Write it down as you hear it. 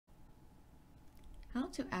How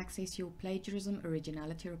to access your plagiarism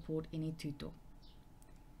originality report in a tutor.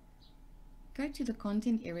 Go to the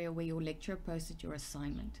content area where your lecturer posted your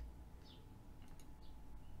assignment.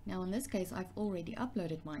 Now in this case, I've already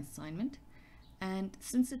uploaded my assignment, and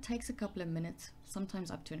since it takes a couple of minutes, sometimes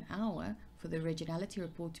up to an hour, for the originality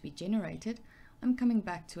report to be generated, I'm coming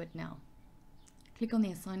back to it now. Click on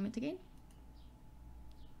the assignment again.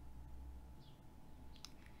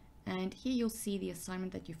 And here you'll see the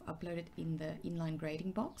assignment that you've uploaded in the inline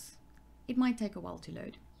grading box. It might take a while to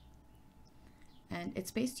load. And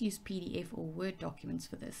it's best to use PDF or Word documents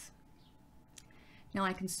for this. Now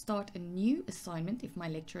I can start a new assignment if my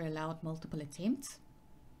lecturer allowed multiple attempts.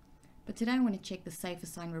 But today I want to check the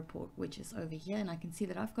SafeAssign report, which is over here, and I can see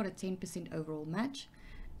that I've got a 10% overall match,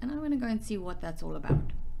 and I want to go and see what that's all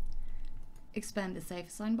about. Expand the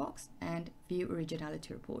SafeAssign box and view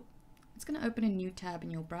Originality report. It's going to open a new tab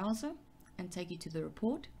in your browser and take you to the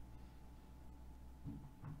report.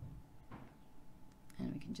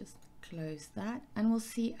 And we can just close that, and we'll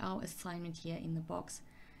see our assignment here in the box,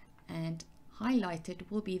 and highlighted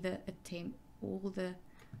will be the attempt, all the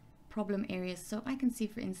problem areas. So I can see,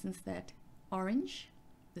 for instance, that orange,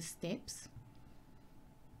 the steps,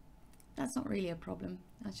 that's not really a problem,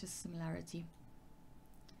 that's just similarity.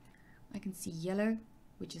 I can see yellow,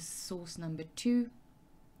 which is source number 2,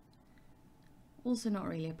 also not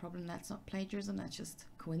really a problem, that's not plagiarism, that's just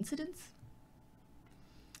coincidence.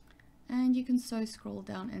 And you can so scroll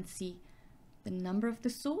down and see the number of the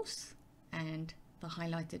source and the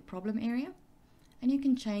highlighted problem area, and you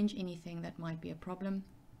can change anything that might be a problem.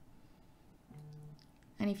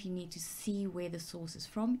 And if you need to see where the source is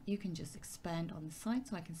from, you can just expand on the site.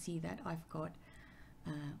 So I can see that I've got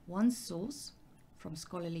one source from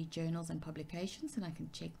scholarly journals and publications, and I can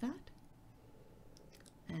check that.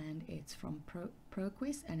 And it's from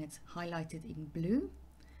ProQuest, and it's highlighted in blue.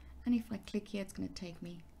 And if I click here, it's going to take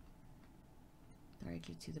me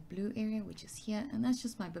directly to the blue area, which is here, and that's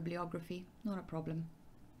just my bibliography, not a problem.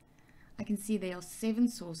 I can see there are 7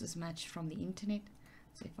 sources matched from the internet.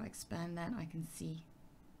 So if I expand that, I can see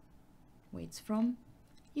where it's from.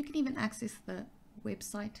 You can even access the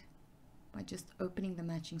website by just opening the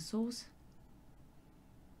matching source,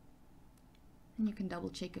 and you can double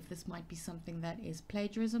check if this might be something that is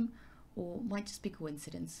plagiarism or might just be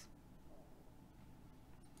coincidence.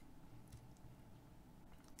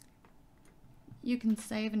 You can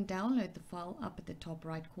save and download the file up at the top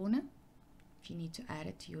right corner if you need to add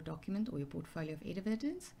it to your document or your portfolio of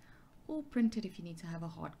evidence, or print it if you need to have a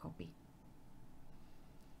hard copy.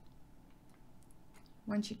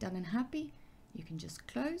 Once you're done and happy, you can just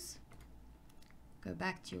close, go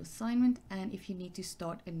back to your assignment, and if you need to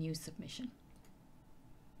start a new submission.